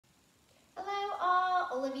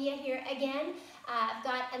Olivia here again. I've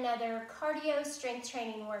got another cardio strength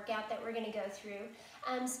training workout that we're going to go through.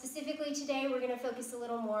 Specifically today we're going to focus a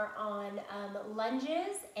little more on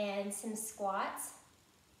lunges and some squats.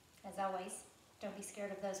 As always, don't be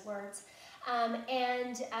scared of those words.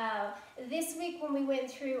 This week when we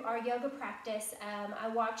went through our yoga practice, I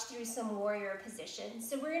walked through some warrior positions.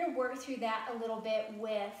 So we're going to work through that a little bit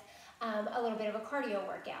with a little bit of a cardio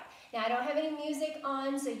workout. Now I don't have any music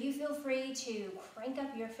on, so you feel free to crank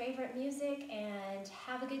up your favorite music and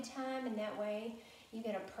have a good time, and that way you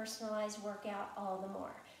get a personalized workout all the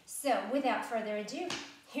more. So without further ado,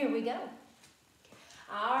 here we go.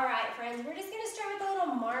 All right, friends, we're just going to start with a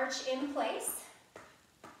little march in place.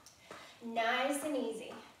 Nice and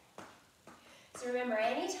easy. So remember,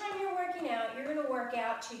 anytime you're working out, you're going to work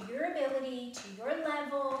out to your ability, to your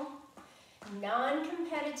level,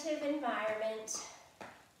 non-competitive environment.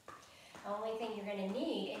 The only thing you're going to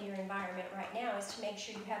need in your environment right now is to make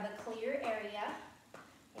sure you have a clear area.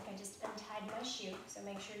 I think I just untied my shoe, so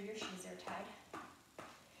make sure your shoes are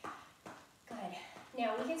tied. Good.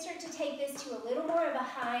 Now we can start to take this to a little more of a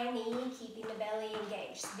high knee, keeping the belly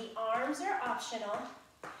engaged. So the arms are optional.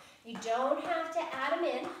 You don't have to add them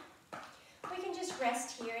in. We can just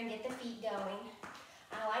rest here and get the feet going.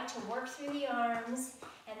 I like to work through the arms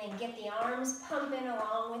and then get the arms pumping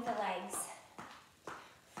along with the legs.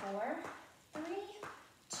 4, 3,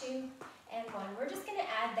 2, and 1. We're just going to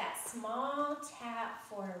add that small tap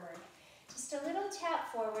forward. Just a little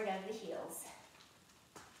tap forward of the heels.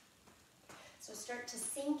 So start to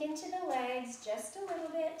sink into the legs just a little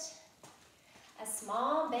bit. A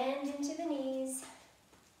small bend into the knees.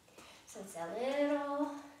 So it's a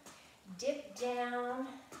little dip down.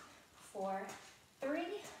 4, 3,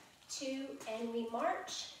 2, and we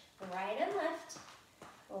march right and left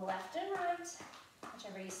and right,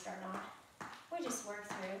 whichever you start on. We just work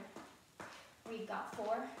through. We've got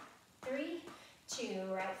 4, 3,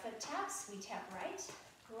 2, right foot taps. We tap right,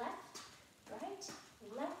 left,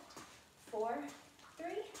 4, 3,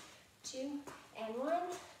 2, and 1.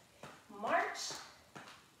 March.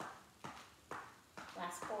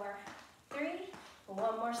 Last 4, 3.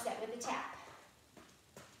 One more set with the tap.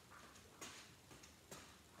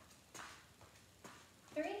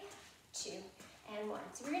 3, 2, and 1.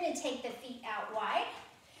 So we're going to take the feet out wide,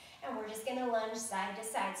 and we're just going to lunge side to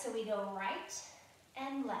side. So we go right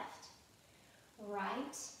and left,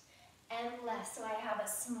 right and left. So I have a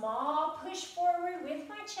small push forward with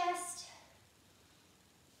my chest.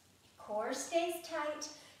 Core stays tight.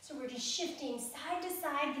 So we're just shifting side to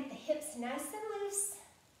side, get the hips nice and loose.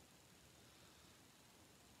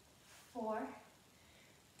 4,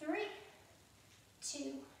 3,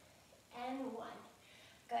 2, and 1.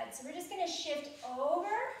 Good, so we're just going to shift over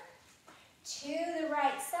to the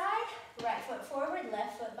right side, right foot forward,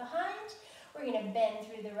 left foot behind. We're going to bend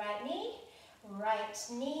through the right knee and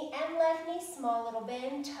left knee, small little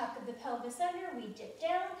bend, tuck of the pelvis under. We dip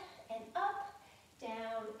down and up,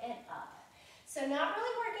 down and up. So not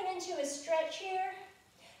really working into a stretch here,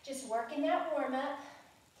 just working that warm up.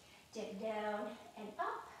 Dip down and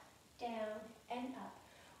up, down and up.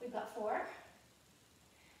 We've got 4,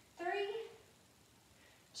 3,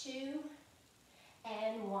 2,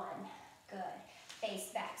 and 1. Good.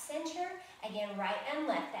 Face back center. Again, right and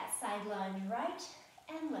left. That side lunge, right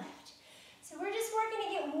and left. So we're just working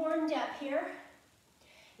to get warmed up here.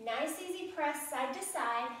 Nice easy press side to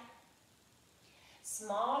side.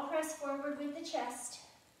 Small press forward with the chest.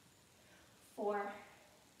 4,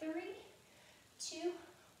 3, 2,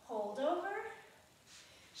 hold over.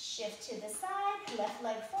 Shift to the side, left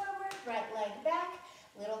leg forward, right leg back.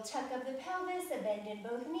 Little tuck of the pelvis, a bend in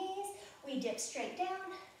both knees. We dip straight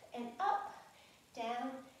down and up,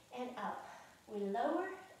 down and up. We lower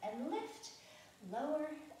and lift, lower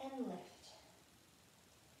and lift.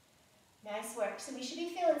 Nice work. So we should be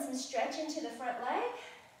feeling some stretch into the front leg.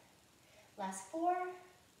 Last 4,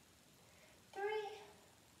 3,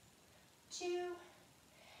 2,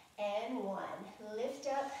 and 1. Lift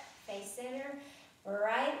up, face center,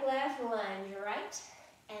 right, left, lunge, right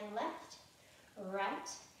and left, right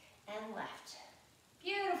and left.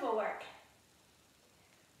 Beautiful work.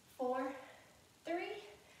 4, 3,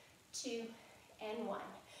 2, and 1.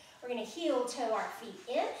 We're going to heel toe our feet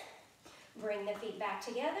in, bring the feet back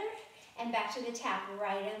together, and back to the tap,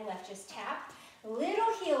 right and left, just tap.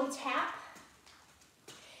 Little heel tap.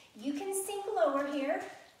 You can sink lower here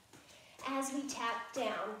as we tap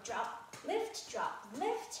down. Drop, lift,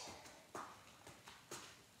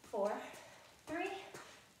 4, 3,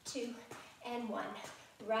 2, and 1.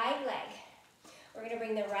 Right leg. We're going to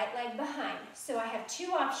bring the right leg behind. So I have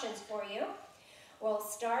 2 options for you. We'll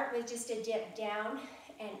start with just a dip down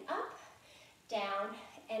and up, down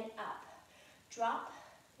drop,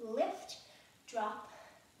 lift, drop,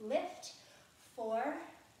 lift. 4,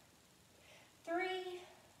 3,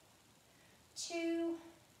 2,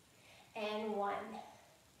 and 1.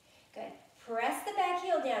 Good. Press the back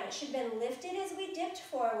heel down. It should have been lifted as we dipped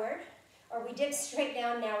forward, or we dipped straight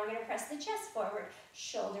down. Now we're going to press the chest forward.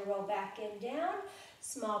 Shoulder roll back and down.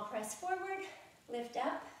 Small press forward, lift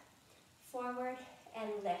up, forward, and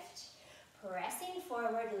lift. Pressing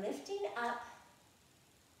forward, lifting up.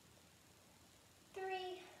 3,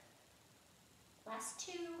 last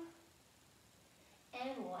 2,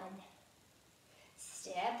 and 1.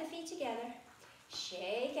 Step the feet together,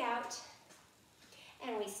 shake out,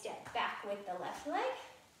 and we step back with the left leg.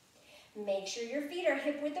 Make sure your feet are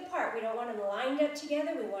hip width apart. We don't want them lined up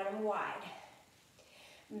together, we want them wide.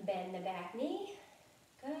 Bend the back knee,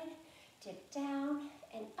 good. Dip down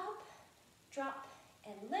and up, drop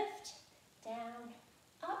and lift, down,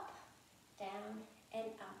 up, down, and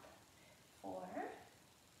up. 4,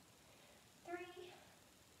 3,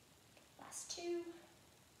 last 2,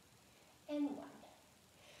 and 1.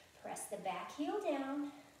 Press the back heel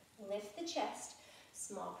down, lift the chest,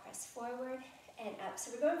 small press forward and up.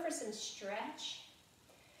 So we're going for some stretch,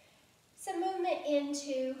 some movement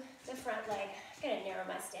into the front leg. I'm going to narrow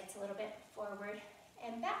my stance a little bit. Forward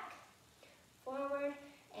and back, forward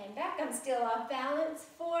and back. I'm still off balance.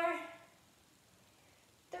 4,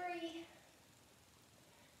 3,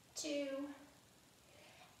 2,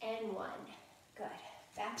 and 1. Good.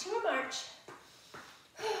 Back to a march.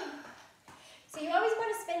 So you always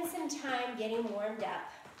want to spend some time getting warmed up.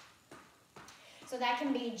 So that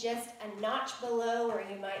can be just a notch below where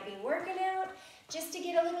you might be working out, just to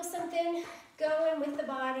get a little something going with the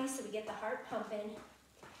body so we get the heart pumping.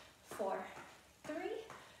 4, 3,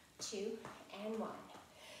 2, and 1.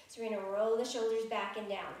 So we're going to roll the shoulders back and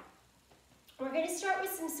down. We're going to start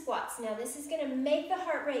with some squats. Now this is going to make the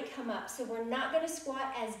heart rate come up, so we're not going to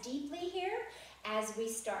squat as deeply here as we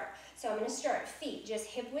start. So I'm going to start feet just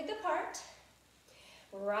hip width apart,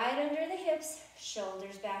 right under the hips,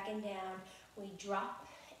 shoulders back and down. We drop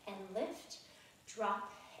and lift,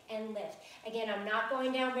 drop and lift. Again, I'm not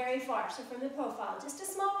going down very far, so from the profile, just a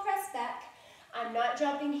small press back. I'm not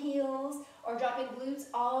dropping heels or dropping glutes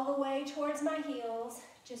all the way towards my heels,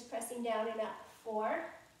 just pressing down and up. 4,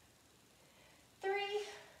 3,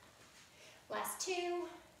 last 2,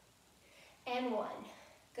 and 1.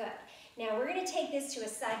 Good. Now we're going to take this to a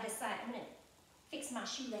side to side. I'm going to fix my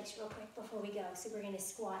shoelace real quick before we go. So we're going to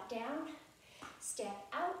squat down, step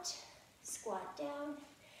out, squat down,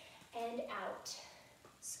 and out.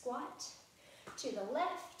 Squat to the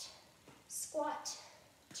left, squat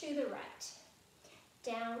to the right.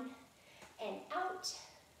 Down and out,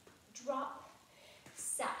 drop,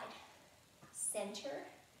 side, center,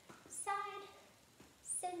 side,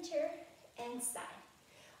 center, and side.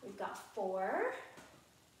 We've got 4,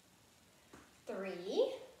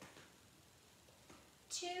 3,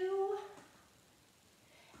 2,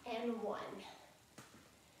 and 1.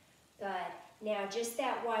 Good. Now just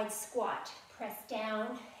that wide squat. Press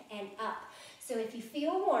down and up. So if you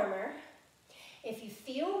feel warmer, if you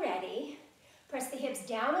feel ready, press the hips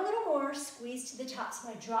down a little more, squeeze to the top. So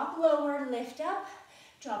I drop lower, lift up,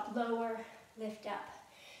 drop lower, lift up,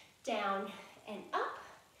 down and up,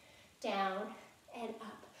 down and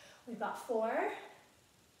up. We've got 4,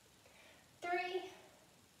 3,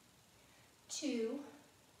 2,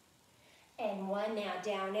 and 1. Now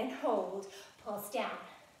down and hold, pulse down.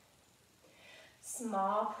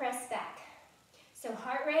 Small press back. So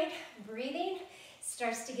heart rate, breathing,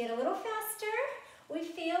 starts to get a little faster. We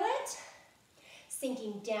feel it.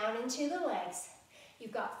 Sinking down into the legs.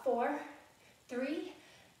 You've got 4, 3,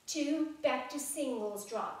 2, back to singles.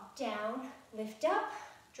 Drop down, lift up,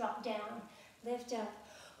 drop down, lift up.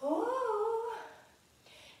 Oh!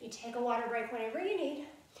 You take a water break whenever you need.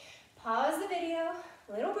 Pause the video,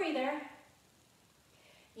 little breather.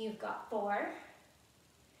 You've got 4,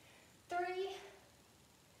 3,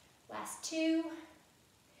 last 2,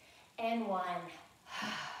 and 1.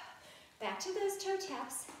 Back to those toe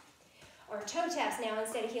taps, or toe taps now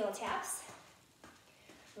instead of heel taps.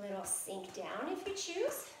 Little sink down if you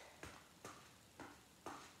choose.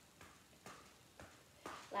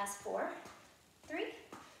 Last 4, 3,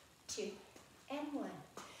 2, and 1.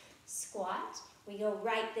 Squat. We go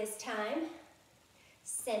right this time.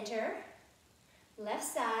 Center, left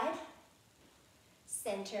side,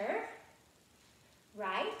 center,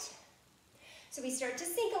 right. So we start to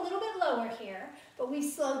sink a little bit lower here, but we've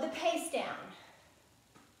slowed the pace down.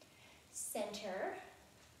 Center,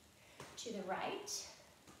 to the right,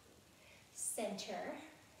 center,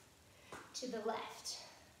 to the left.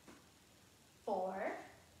 4,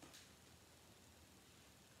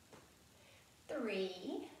 3.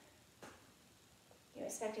 You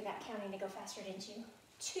expected that counting to go faster, didn't you?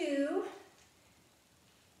 2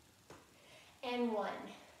 and 1.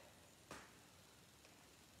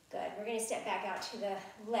 Good. We're going to step back out to the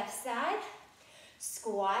left side.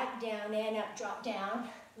 Squat, down and up, drop down,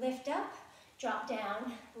 lift up, drop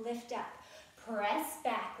down, lift up. Press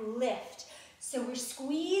back, lift. So we're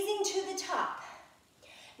squeezing to the top.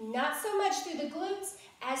 Not so much through the glutes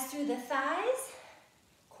as through the thighs,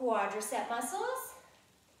 quadricep muscles.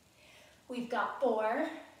 We've got 4,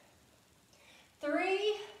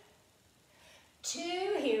 3, 2,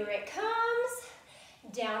 here it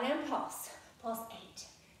comes. Down and pulse. Pulse 8,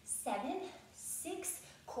 7, 6,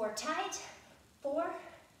 core tight. 4,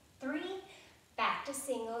 3, back to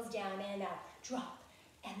singles, down and up. Drop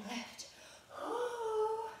and lift.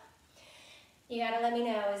 You gotta let me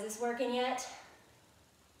know, is this working yet?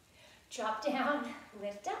 Drop down,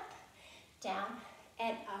 lift up, down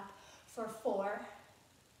and up for 4,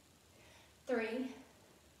 3,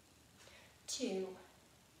 2,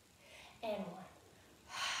 and 1.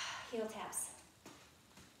 Heel taps.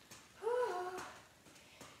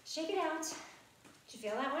 Shake it out. Did you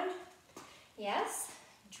feel that one? Yes.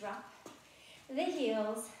 Drop the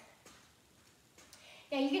heels.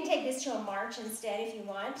 Now you can take this to a march instead if you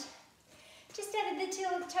want. Just added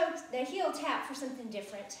the heel tap for something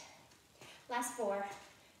different. Last 4,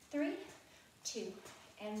 3, 2,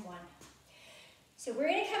 and 1. So we're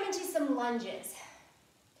going to come into some lunges.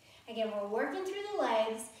 Again, we're working through the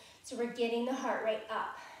legs, so we're getting the heart rate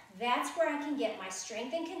up. That's where I can get my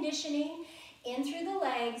strength and conditioning in through the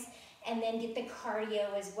legs and then get the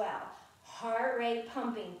cardio as well. Heart rate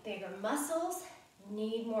pumping, bigger muscles,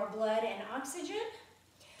 need more blood and oxygen.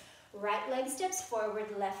 Right leg steps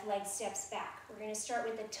forward, left leg steps back. We're going to start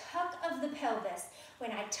with the tuck of the pelvis.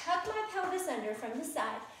 When I tuck my pelvis under from the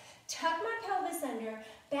side, tuck my pelvis under,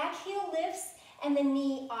 back heel lifts, and the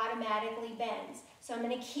knee automatically bends. So I'm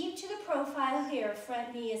going to keep to the profile here.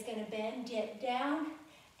 Front knee is going to bend, dip down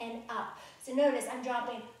and up. So notice I'm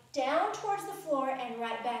dropping down towards the floor and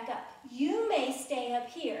right back up. You may stay up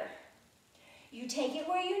here. You take it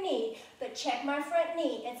where you need, but check my front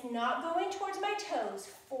knee. It's not going towards my toes.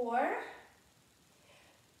 4,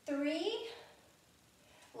 3,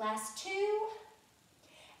 last 2,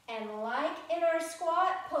 and like in our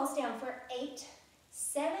squat, pulse down for 8,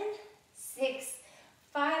 7, 6,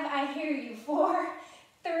 5, I hear you, 4,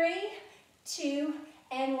 3, 2,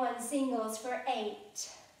 and 1. Singles for 8,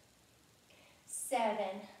 7.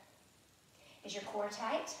 Is your core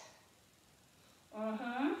tight?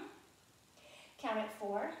 Count at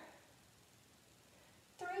 4,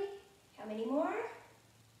 3, how many more?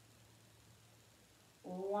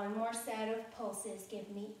 1 more set of pulses, give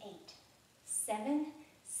me 8, 7,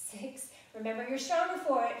 6, remember you're stronger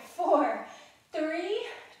for it, 4, 3,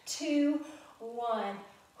 2, 1.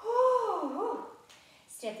 Woo.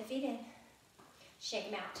 Step the feet in, shake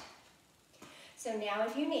them out. So now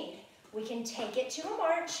if you need, we can take it to a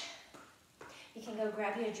march. You can go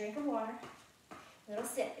grab you a drink of water. Little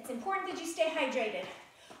sip. It's important that you stay hydrated,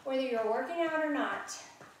 whether you're working out or not,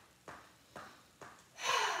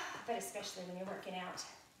 but especially when you're working out.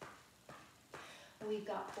 We've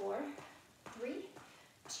got 4, 3,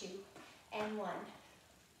 2, and 1.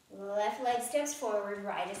 Left leg steps forward,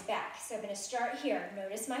 right is back. So I'm going to start here.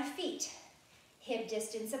 Notice my feet, hip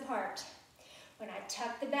distance apart. When I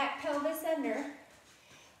tuck the back pelvis under,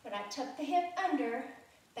 when I tuck the hip under,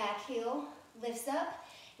 back heel lifts up,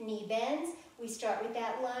 knee bends. We start with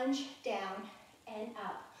that lunge, down and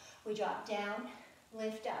up. We drop down,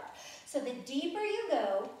 lift up. So the deeper you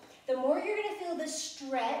go, the more you're going to feel the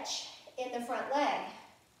stretch in the front leg.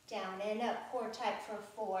 Down and up, core tight for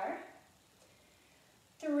 4,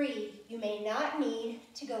 3. You may not need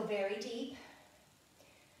to go very deep.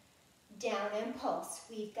 Down and pulse.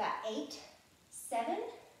 We've got 8, 7,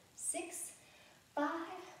 6, 5,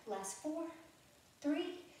 last 4,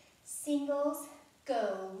 3, singles,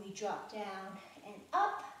 go. We drop down and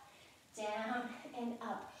up, down and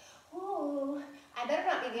up. Ooh, I better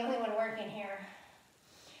not be the only one working here.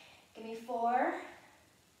 Give me 4,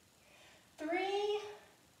 3,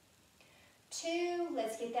 2,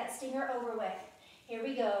 let's get that stinger over with. Here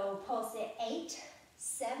we go, pulse it, 8,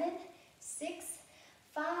 7, 6,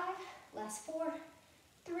 5, last 4,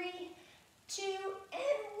 3, 2, and 1,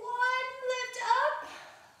 lift up.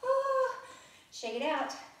 Ooh. Shake it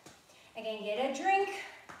out. Again, get a drink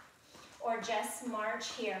or just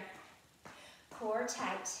march here. Core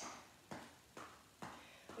tight.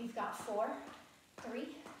 We've got 4,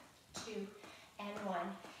 3, 2, and 1.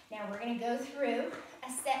 Now we're going to go through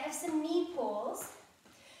a set of some knee pulls.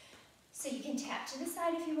 So you can tap to the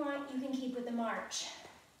side if you want. You can keep with the march.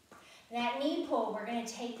 That knee pull, we're going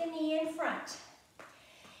to take the knee in front.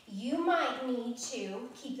 You might need to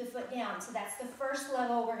keep the foot down. So that's the first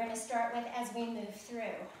level we're going to start with as we move through.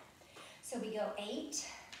 So we go 8,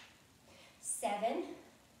 7,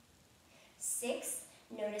 6.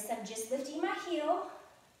 Notice I'm just lifting my heel.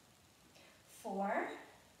 4,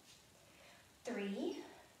 3,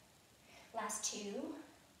 last 2,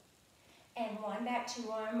 and 1. Back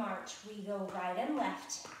to our march. We go right and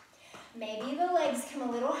left. Maybe the legs come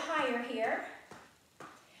a little higher here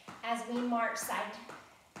as we march side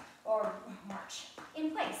or march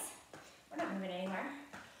in place. We're not moving anywhere.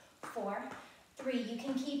 4, 3. You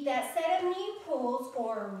can keep that set of knee pulls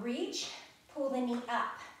or reach, pull the knee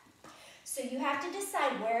up. So you have to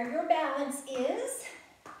decide where your balance is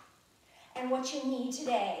and what you need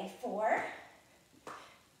today. 4,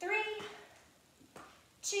 3,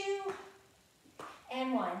 2,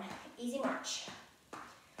 and 1. Easy march.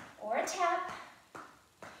 Or a tap,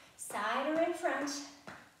 side or in front.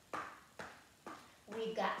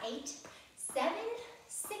 We've got 8, 7,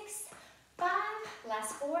 6, 5,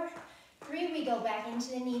 last 4, 3. We go back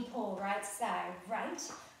into the knee pull, right side, right,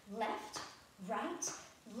 left, right,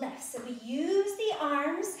 left. So we use the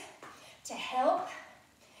arms to help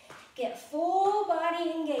get full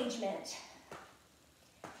body engagement.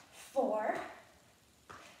 4,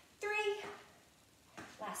 3,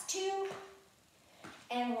 last 2,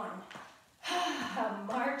 and 1.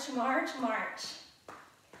 March, march, march.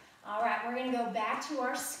 All right, we're gonna go back to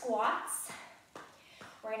our squats.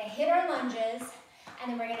 We're gonna hit our lunges,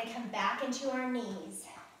 and then we're gonna come back into our knees.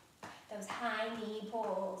 Those high knee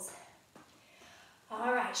pulls.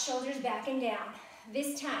 All right, shoulders back and down.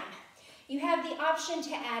 This time, you have the option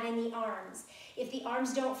to add in the arms. If the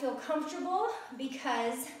arms don't feel comfortable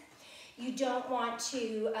because you don't want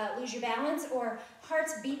to lose your balance or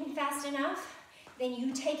heart's beating fast enough, then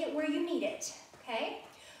you take it where you need it, okay?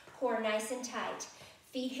 Core nice and tight.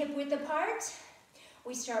 Feet hip width apart.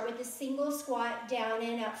 We start with a single squat down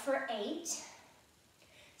and up for 8,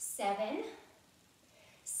 7,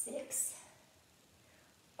 6,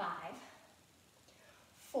 5,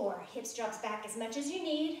 4. Hips drops back as much as you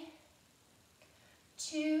need.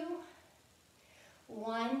 2,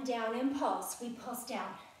 1, down and pulse. We pulse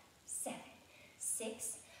down. 7,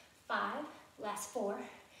 6, 5, last 4,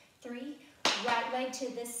 3, right leg to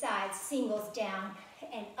the side, singles down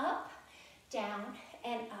and up, down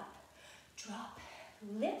and up. Drop,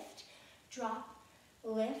 lift, drop,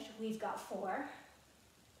 lift. We've got 4,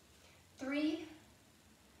 3,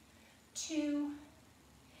 2,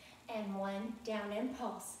 and 1, down and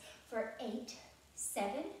pulse for 8,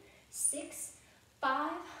 7, 6,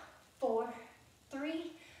 5, 4,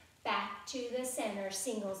 3, back to the center,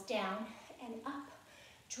 singles down and up,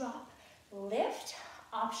 drop, lift,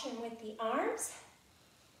 option with the arms.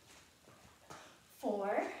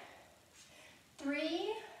 4,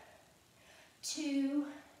 3, 2,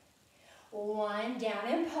 1, down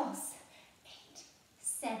and pulse. 8,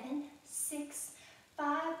 7, 6, 5,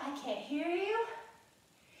 I can't hear you.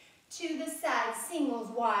 To the side, singles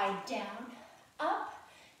wide, down, up,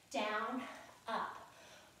 down, up.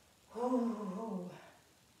 Ooh.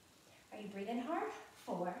 Are you breathing hard?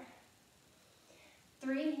 4,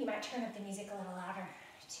 3, you might turn up the music a little louder.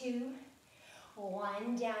 2,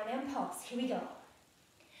 1, down and pulse. Here we go.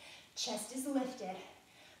 Chest is lifted.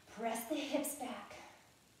 Press the hips back.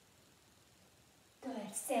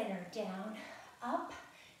 Good. Center, down, up,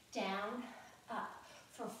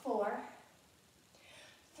 for 4,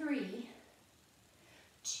 3,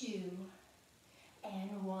 2,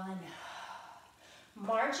 and 1.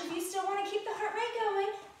 March if you still want to keep the heart rate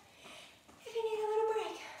going. If you need a little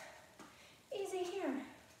break, easy here.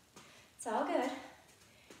 It's all good.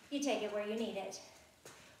 You take it where you need it.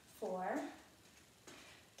 4,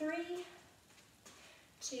 3,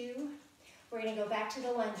 2. We're going to go back to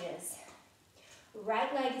the lunges.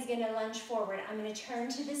 Right leg is going to lunge forward. I'm going to turn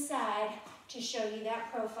to the side to show you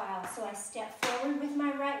that profile. So I step forward with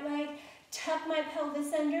my right leg, tuck my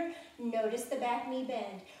pelvis under, notice the back knee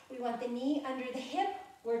bend. We want the knee under the hip.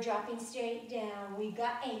 We're dropping straight down. We've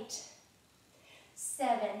got 8,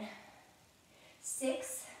 7,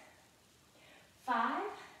 6, 5,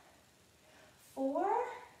 4,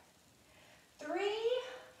 3,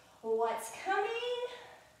 what's coming?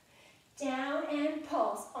 Down and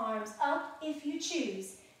pulse, arms up if you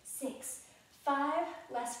choose. 6, 5,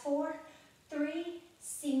 last 4, 3,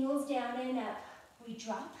 singles down and up. We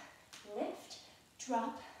drop, lift,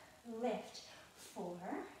 4,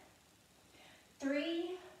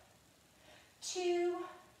 3, 2,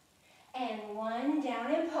 and 1,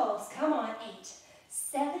 down and pulse. Come on, 8,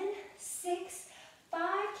 7, 6,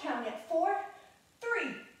 5, count it, 4,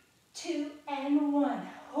 3, 2, and 1.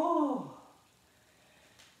 Oh.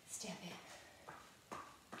 Step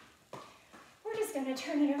in. We're just going to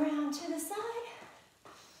turn it around to the side.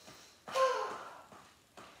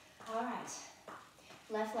 All right.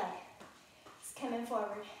 Left leg is coming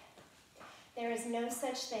forward. There is no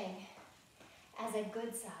such thing as a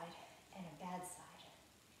good side and a bad side.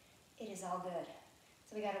 It is all good.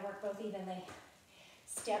 So we got to work both evenly.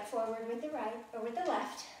 Step forward with the right or with the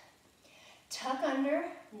left. Tuck under.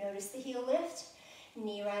 Notice the heel lift.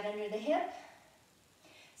 Knee right under the hip.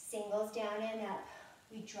 Singles down and up.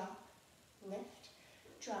 We drop, lift,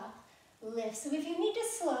 drop, lift. So if you need to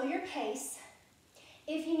slow your pace,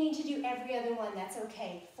 if you need to do every other one, that's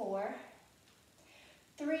okay. 4,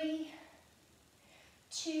 3,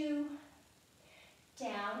 2,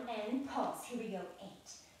 down and pulse. Here we go. 8,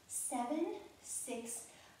 7, 6,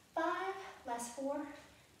 5, last 4,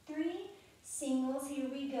 3, singles. Here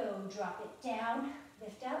we go. Drop it down,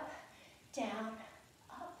 lift up, down,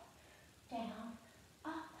 up, down,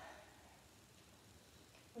 up.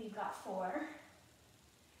 We've got 4,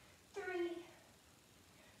 3,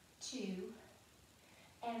 2,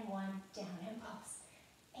 and 1, down and pulse.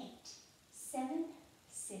 8, 7,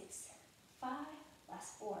 6, 5,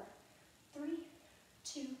 last 4, 3,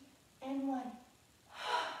 2, and 1.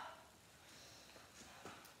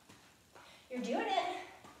 You're doing it.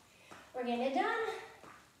 We're getting it done.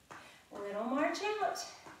 Little march out.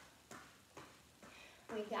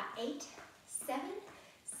 We've got 8, 7,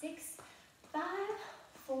 6, 5,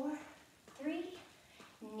 4, 3,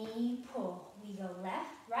 knee pull. We go left,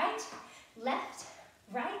 right, left,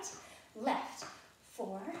 right, left.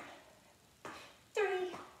 4, 3,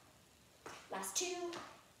 last 2,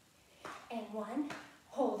 and 1.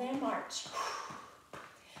 Hold and march.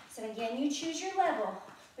 So again, you choose your level.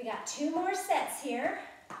 We got 2 more sets here.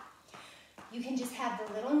 You can just have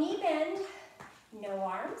the little knee bend, no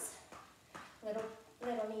arms, little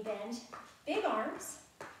knee bend, big arms,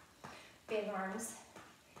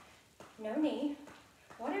 no knee,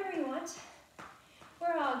 whatever you want.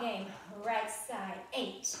 We're all game. Right side,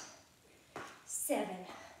 8, 7,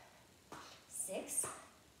 6,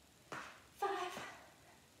 5,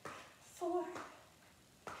 4,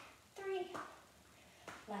 3,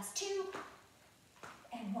 last 2,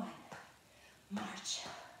 and 1. March.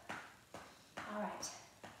 All right.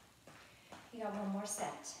 You got one more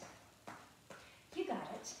set. You got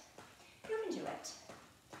it. You can do it.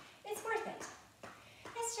 It's worth it.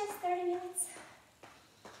 It's just 30 minutes.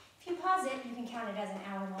 If you pause it, you can count it as an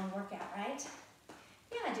hour-long workout, right?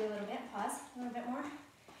 Yeah, do a little bit. Pause. A little bit more.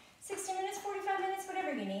 60 minutes, 45 minutes,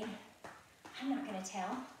 whatever you need. I'm not going to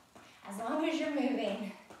tell. As long as you're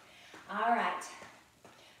moving. All right.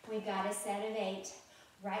 We've got a set of 8.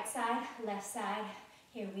 Right side, left side.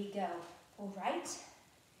 Here we go. Pull right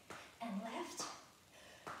and left.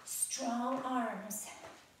 Strong arms.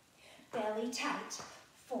 Belly tight.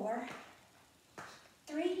 4,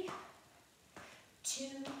 3, 2,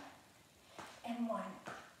 and 1.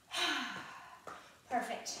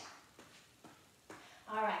 Perfect.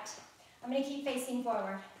 All right. I'm going to keep facing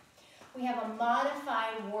forward. We have a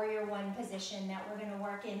modified warrior 1 position that we're going to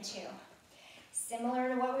work into. Similar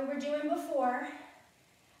to what we were doing before.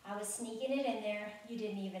 I was sneaking it in there. You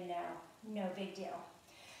didn't even know. No big deal.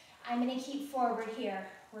 I'm going to keep forward here.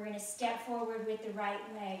 We're going to step forward with the right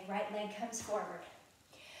leg. Right leg comes forward.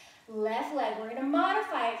 Left leg, we're going to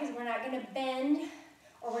modify it because we're not going to bend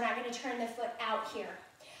or we're not going to turn the foot out here.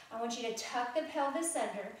 I want you to tuck the pelvis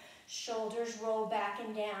under. Shoulders roll back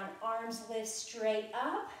and down. Arms lift straight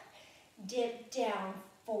up. Dip down.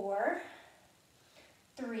 4,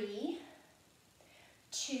 3,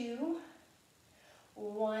 2,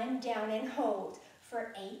 1. Down and hold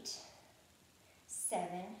for 8, 7,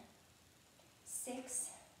 6,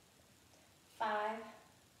 5,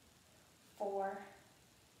 4,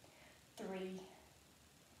 3,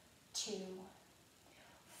 2,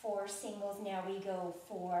 4. Singles. Now we go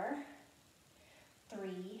 4,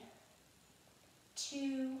 3,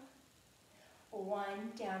 2, 1.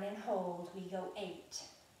 Down and hold. We go 8,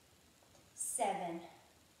 7,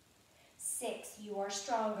 6. You are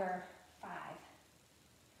stronger. 5,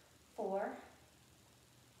 4,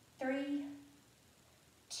 3,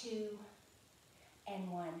 2,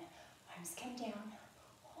 and 1. Arms come down.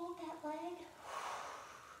 Hold that leg.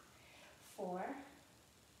 4,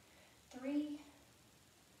 3,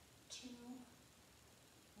 2,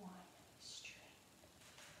 1. Straight.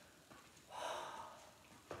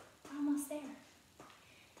 We're almost there.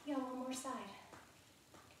 You got one more side.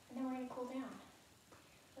 And then we're going to cool down.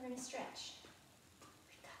 We're going to stretch.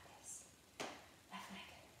 We've got this. Left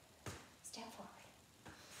leg. Step forward.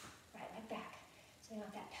 Right leg back. So we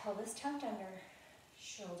want that pelvis tucked under.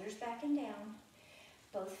 Shoulders back and down.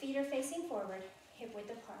 Both feet are facing forward, hip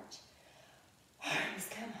width apart. Arms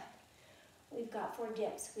come up. We've got 4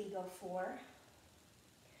 dips. We go 4,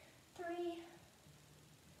 3,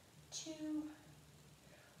 2,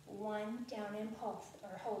 1. Down and pulse,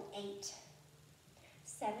 or hold 8,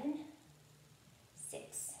 7,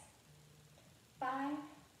 6, 5,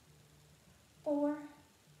 4,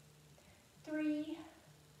 3,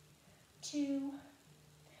 2,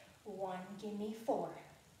 1. Give me 4,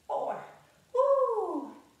 4.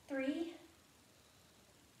 Woo! 3,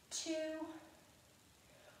 2,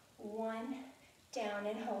 1. Down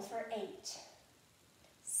and hold for 8,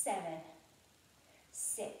 7,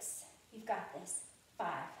 6. You've got this. 5,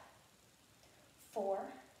 4,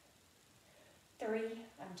 3.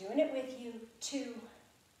 I'm doing it with you. 2,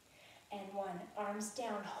 and 1. Arms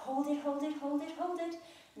down. Hold it, hold it, hold it, hold it.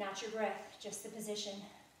 Not your breath, just the position.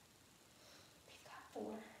 We've got 4,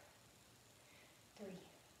 3,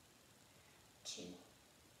 2,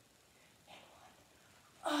 and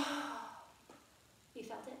 1. Oh, you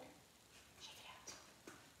felt it? Shake it out.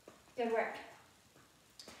 Good work.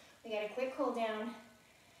 We got a quick cool down,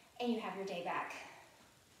 and you have your day back.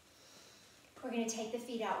 We're going to take the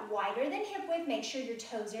feet out wider than hip width. Make sure your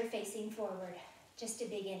toes are facing forward. Just a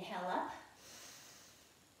big inhale up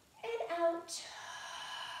and out.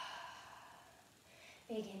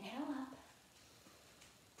 Big inhale up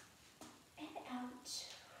and out.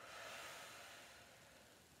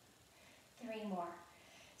 3 more.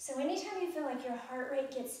 So anytime you feel like your heart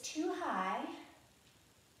rate gets too high,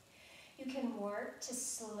 you can work to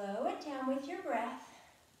slow it down with your breath.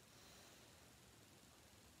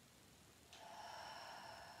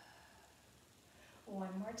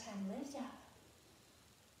 One more time, lift up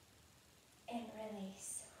and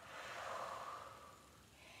release.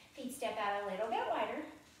 Feet step out a little bit wider.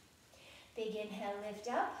 Big inhale, lift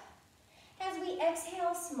up. As we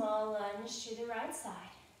exhale, small lunge to the right side.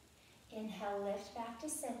 Inhale, lift back to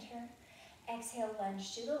center. Exhale,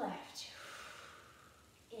 lunge to the left.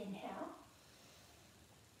 Inhale.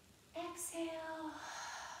 Exhale.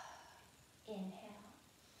 Inhale.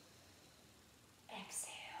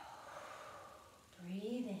 Exhale.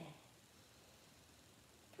 Breathe in.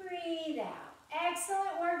 Breathe out.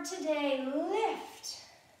 Excellent work today. Lift.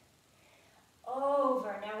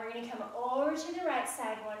 Over. Now we're going to come over to the right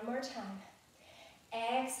side one more time.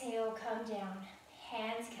 Exhale, come down.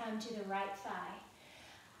 Hands come to the right thigh.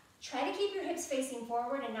 Try to keep your hips facing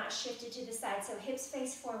forward and not shifted to the side. So hips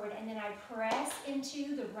face forward, and then I press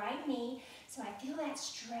into the right knee. So I feel that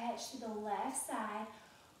stretch to the left side.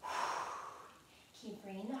 Keep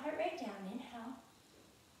bringing the heart rate down. Inhale.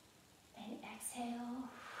 And exhale.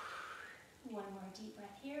 One more deep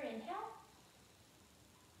breath here. Inhale.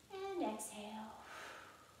 And exhale.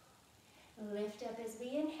 Lift up as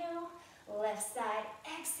we inhale. Left side.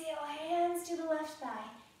 Exhale. Hands to the left thigh.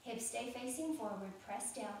 Hips stay facing forward.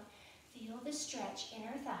 Press down. Feel the stretch,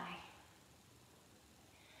 inner thigh.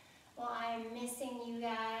 Well, I'm missing you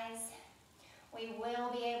guys. We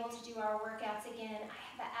will be able to do our workouts again.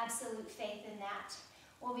 I have absolute faith in that.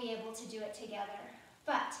 We'll be able to do it together.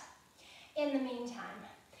 But in the meantime,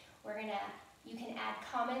 you can add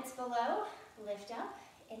comments below. Lift up,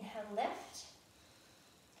 inhale, lift.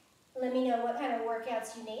 Let me know what kind of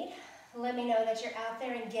workouts you need. Let me know that you're out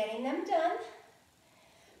there and getting them done.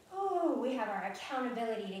 Oh, we have our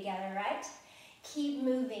accountability together, right? Keep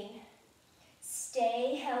moving.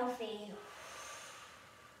 Stay healthy.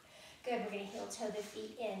 Good, we're going to heel toe the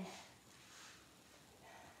feet in.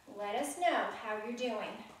 Let us know how you're doing.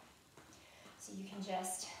 So you can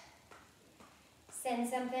just send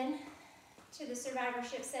something to the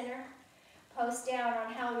Survivorship Center. Post down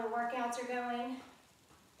on how your workouts are going.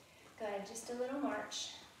 Good, just a little march.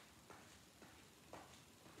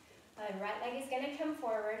 Right leg is going to come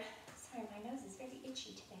forward. Sorry, my nose is very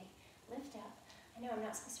itchy today. Lift up. I know I'm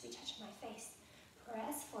not supposed to be touching my face.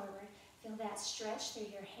 Press forward. Feel that stretch through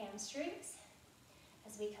your hamstrings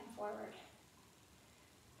as we come forward.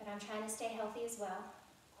 But I'm trying to stay healthy as well.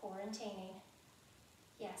 Quarantining.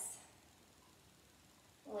 Yes.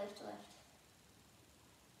 Lift, lift.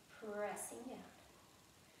 Pressing down.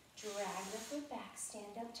 Drag the foot back.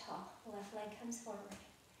 Stand up tall. Left leg comes forward.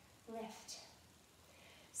 Lift.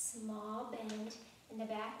 Small bend in the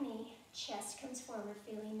back knee. Chest comes forward,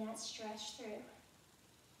 feeling that stretch through.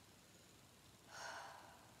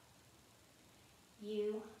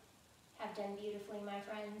 You have done beautifully, my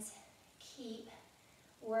friends. Keep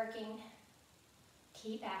working.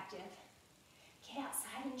 Keep active. Get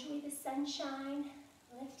outside, enjoy the sunshine.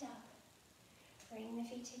 Lift up. Bring the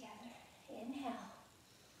feet together. Inhale.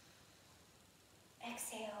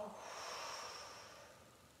 Exhale.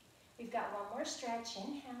 We've got one more stretch.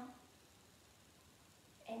 Inhale.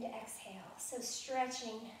 and exhale. So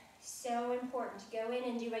stretching, so important. Go in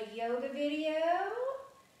and do a yoga video.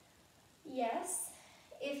 Yes,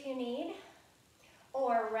 if you need.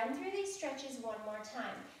 Or run through these stretches one more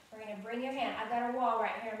time. We're gonna bring your hand. I've got a wall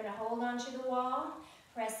right here. I'm gonna hold on to the wall,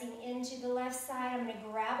 pressing into the left side. I'm gonna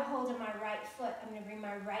grab a hold of my right foot. I'm gonna bring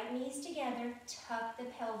my right knees together, tuck the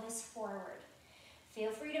pelvis forward.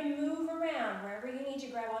 Feel free to move around wherever you need to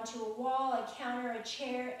grab onto a wall, a counter, a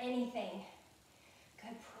chair, anything.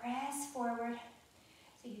 Good, press forward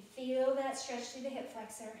so you feel that stretch through the hip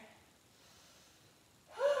flexor.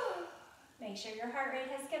 Make sure your heart rate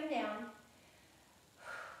has come down.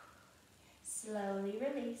 Slowly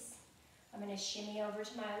release. I'm going to shimmy over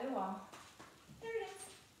to my other wall. There it is.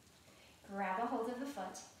 Grab a hold of the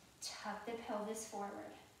foot. Tuck the pelvis forward.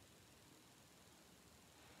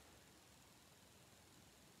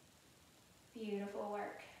 Beautiful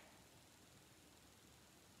work.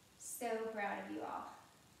 So proud of you all.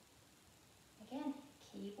 Again,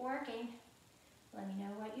 keep working. Let me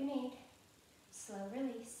know what you need. Slow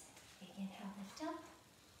release. Big inhale, lift up.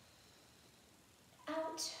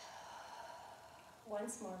 Out.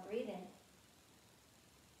 Once more, breathe in.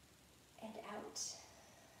 And out.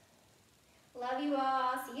 Love you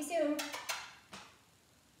all. See you soon.